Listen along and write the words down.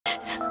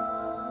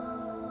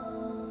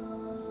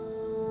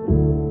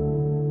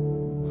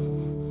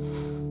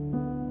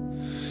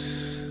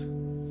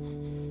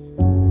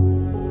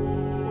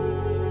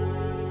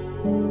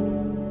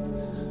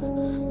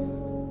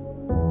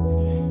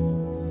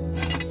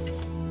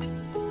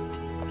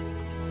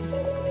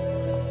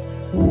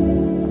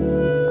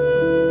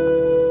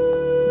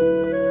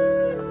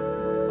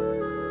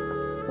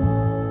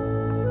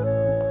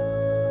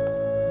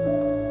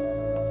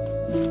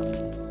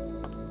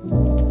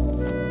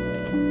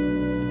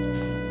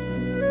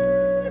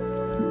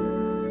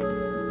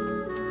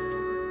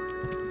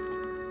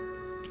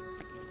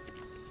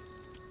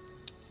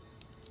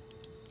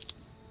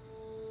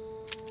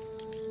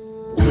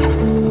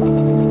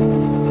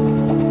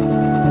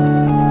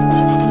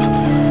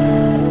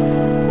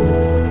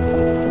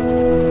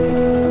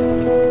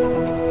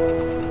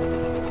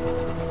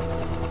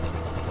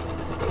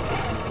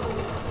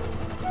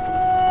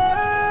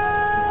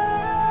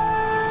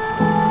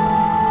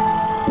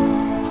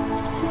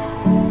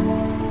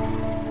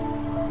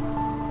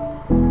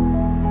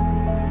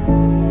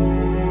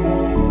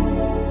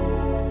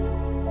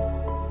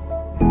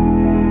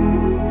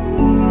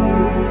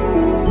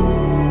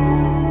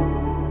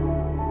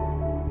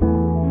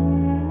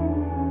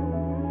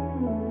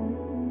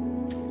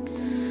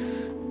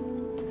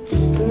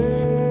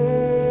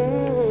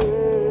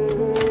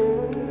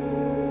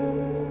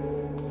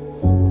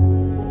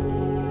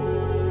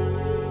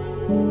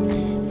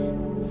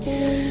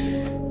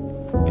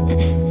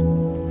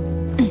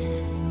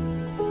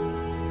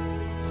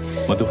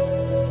Madhu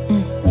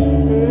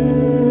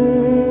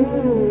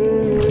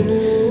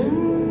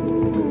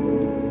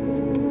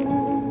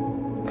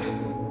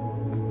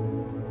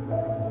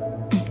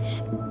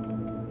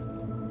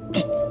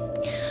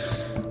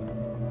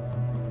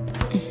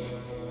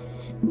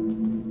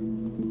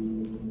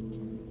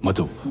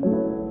Madhu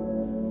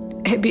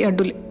Hebei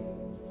అడ్డులే.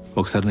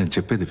 ఒకసారి నేను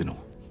చెప్పేది విను.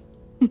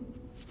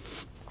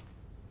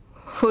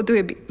 వద్దు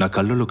హెబీ. నా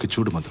కళ్ళలోకి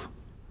చూడు మధు.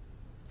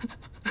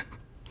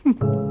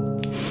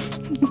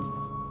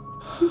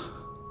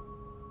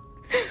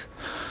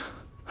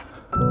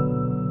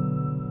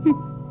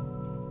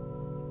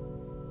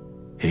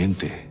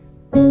 ఏంటి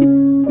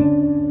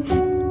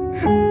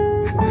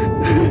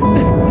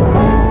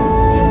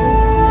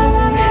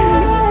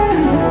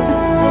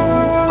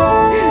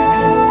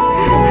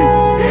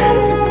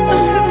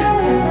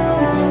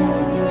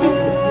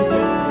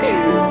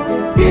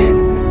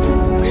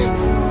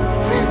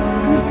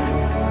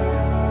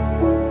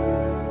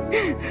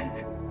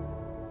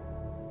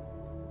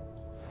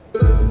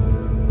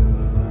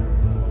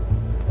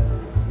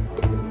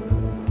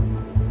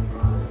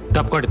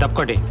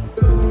తప్పుకోండి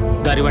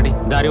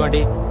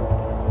దారివ్వండి.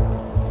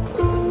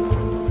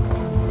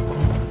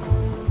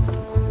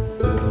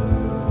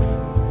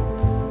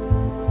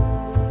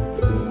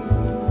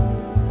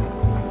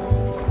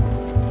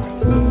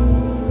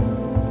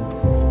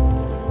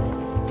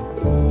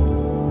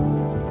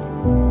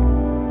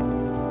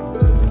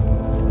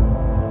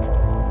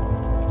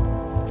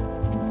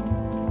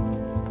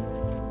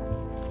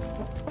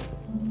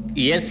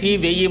 SE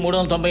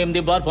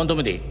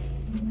 1398/19.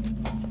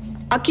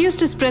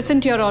 Accused is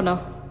present, Your Honor.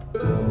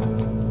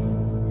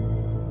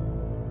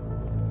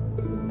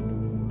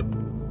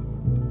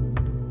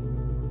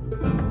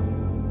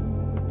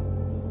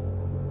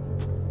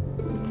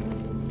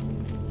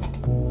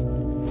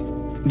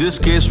 This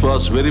case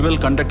was very well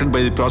conducted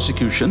by the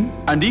prosecution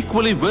and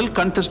equally well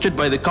contested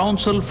by the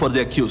counsel for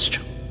the accused.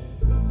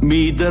 మీ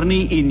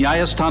ఇద్దరిని ఈ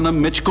న్యాయస్థానం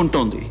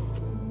మెచ్చుకుంటోంది.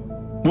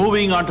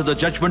 Moving on to the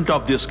judgment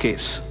of this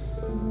case.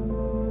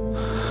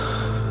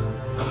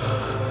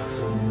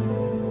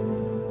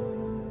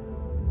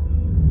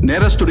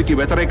 నేరస్తుడికి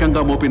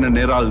వ్యతిరేకంగా మోపిన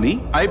నేరాల్ని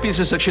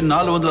IPC section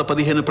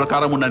 415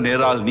 ప్రకారం ఉన్న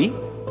నేరాల్ని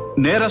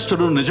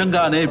నేరస్తుడు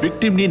నిజంగానే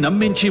victim ని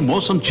నమ్మించి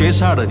మోసం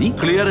చేశాడని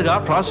క్లియర్ గా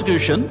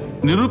ప్రాసిక్యూషన్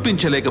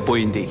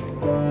నిరూపించలేకపోయింది.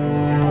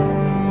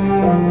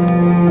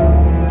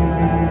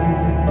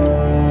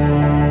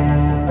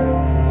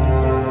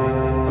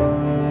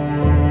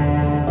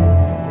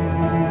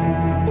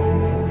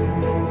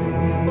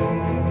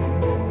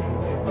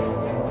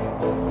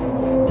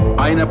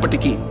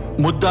 అయినప్పటికీ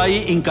ముద్దాయి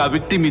ఇంకా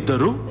విక్టిమ్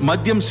ఇద్దరు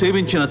మద్యం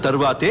సేవించిన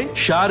తరువాతే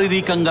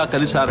శారీరకంగా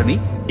కలిశారని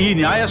ఈ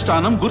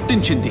న్యాయస్థానం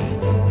గుర్తించింది.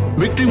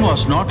 Victim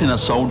was not in a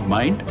sound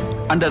mind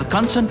and her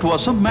consent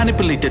was a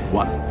manipulated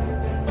one.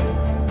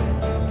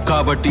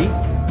 కాబట్టి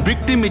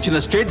విక్టిమ్ ఇచ్చిన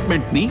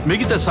స్టేట్మెంట్ ని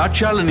మిగతా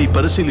సాక్ష్యాలని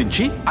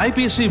పరిశీలించి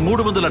ఐపీసీ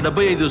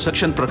 375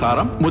 సెక్షన్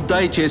ప్రకారం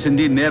ముద్దాయి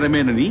చేసింది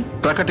నేరమేనని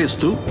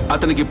ప్రకటిస్తూ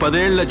అతనికి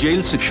 10 ఏళ్ల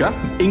జైలు శిక్ష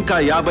ఇంకా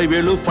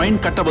 50,000 ఫైన్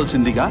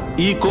కట్టవలసిందిగా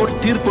ఈ కోర్టు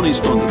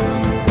తీర్పునిస్తోంది.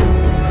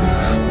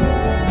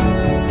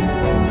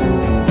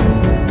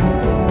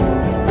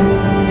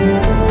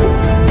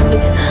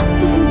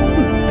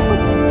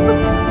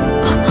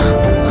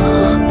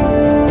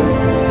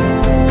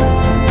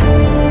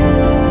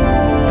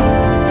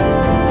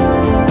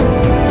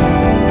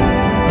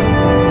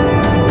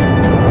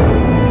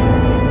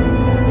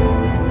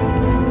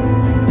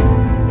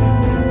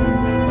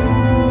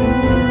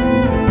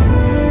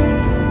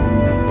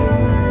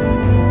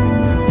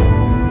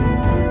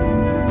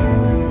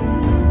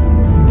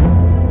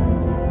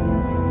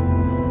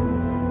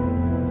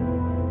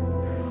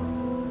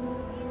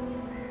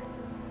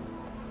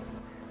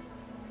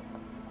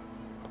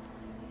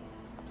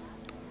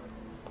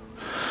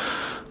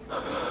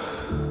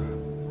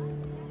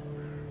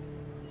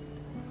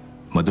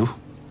 మధు,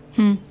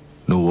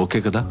 నువ్వు ఓకే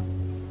కదా?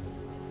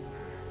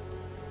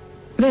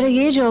 వేరే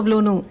ఏ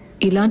జాబ్లోనూ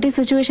ఇలాంటి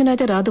సిచ్యువేషన్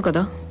అయితే రాదు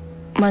కదా.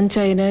 మంచి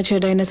అయినా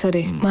చెడైనా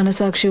సరే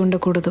మనసాక్షి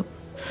ఉండకూడదు.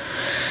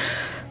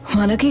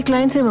 మనకి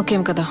క్లయింట్సే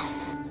ముఖ్యం కదా.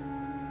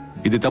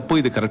 ఇది తప్పు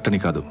ఇది కరెక్ట్ అని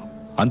కాదు,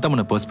 అంతా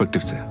మన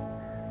పర్స్పెక్టివ్సే.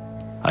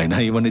 అయినా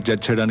ఇవన్నీ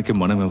జడ్జ్ చేయడానికి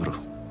మనం ఎవరు?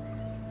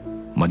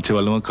 మంచి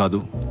వాళ్ళమో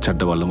కాదు,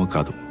 చెడ్డ వాళ్ళమో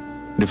కాదు.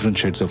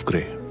 Different shades of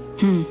grey.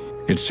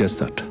 It's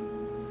just that.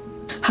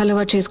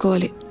 అలవాటు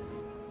చేసుకోవాలి,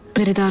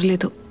 వేరే దారి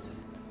లేదు.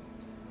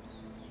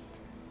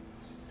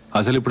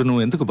 అసలు ఇప్పుడు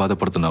నువ్వు ఎందుకు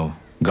బాధపడుతున్నావు?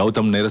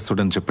 గౌతమ్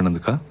నేరస్తుడని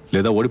చెప్పినందుక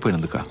లేదా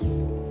ఓడిపోయినందుక?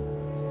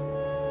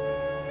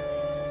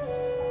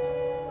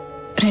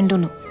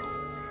 రెండును.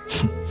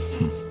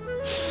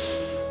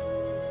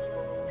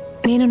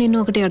 నేను నిన్ను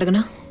ఒకటి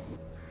అడగనా?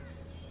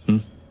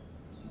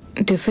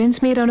 డిఫెన్స్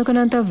మీరు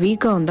అనుకున్నంత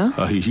వీక్గా ఉందా?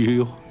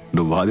 అయ్యో,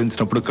 నువ్వు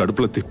వాదించినప్పుడు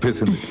కడుపులో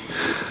తిప్పేసింది.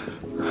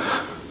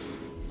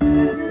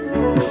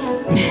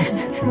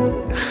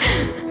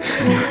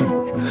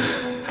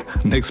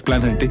 నెక్స్ట్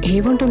ప్లాన్ ఏంటి?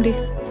 ఏముంటుంది,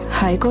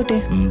 హైకోర్టే.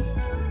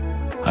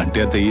 అంటే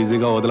అంత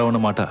ఈజీగా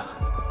వదలవన్నమాట.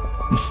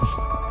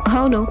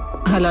 అవును,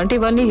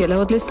 అలాంటివన్నీ ఎలా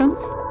వదిలిస్తాం?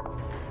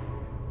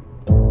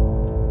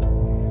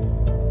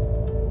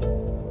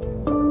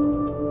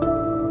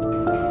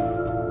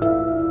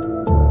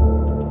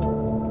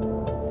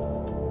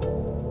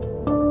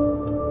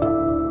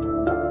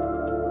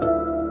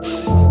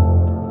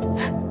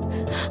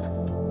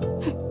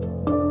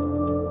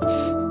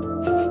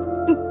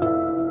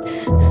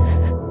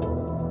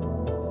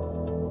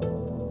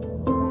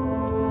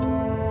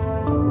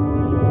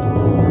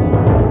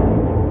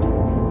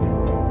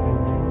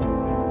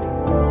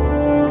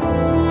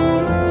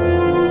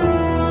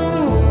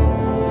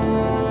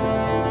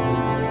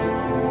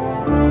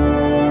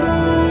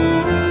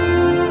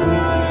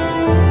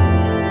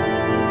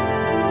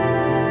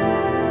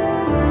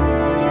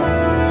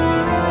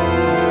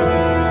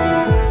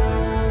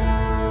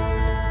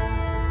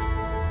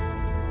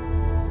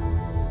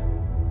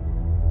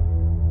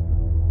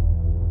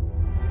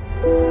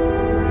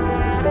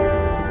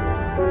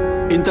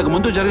 ఇంతకు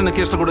ముందు జరిగిన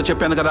కేసులో కూడా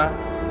చెప్పాను కదా,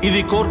 ఇది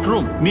కోర్ట్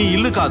రూమ్, మీ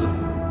ఇల్లు కాదు.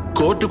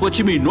 కోర్టుకు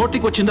వచ్చి మీ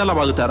నోటికి వచ్చిందలా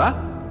వాగుతారా?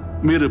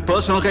 మీరు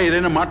పర్సనల్ గా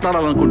ఏదైనా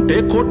మాట్లాడాలనుకుంటే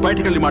కోర్టు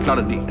బయటకు వెళ్ళి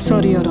మాట్లాడండి.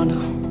 Sorry your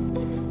honour.